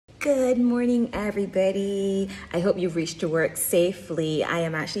Good morning, everybody. I hope you've reached to work safely. I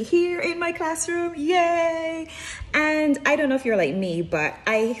am actually here in my classroom, yay! And I don't know if you're like me, but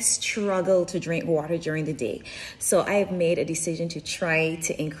I struggle to drink water during the day. So I have made a decision to try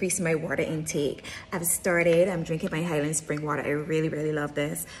to increase my water intake. I'm drinking my Highland spring water. I really love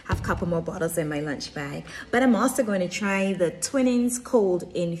this. I have a couple more bottles in my lunch bag. But I'm also going to try the Twinnings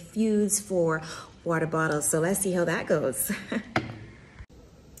Cold Infuse for water bottles. So let's see how that goes.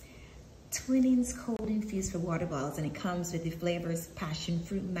 Twinnings Cold Infused for water bottles, and it comes with the flavors passion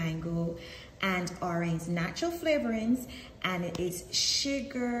fruit, mango, and orange, natural flavorings, and it is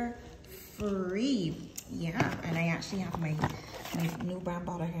sugar free. Yeah, and I actually have my new brown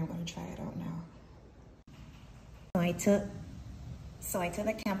bottle here. I'm going to try it out now. So I took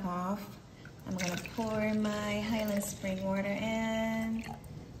the cap off. I'm going to pour my Highland spring water in.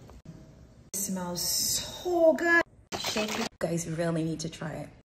 It smells so good. Shake it. You guys really need to try it.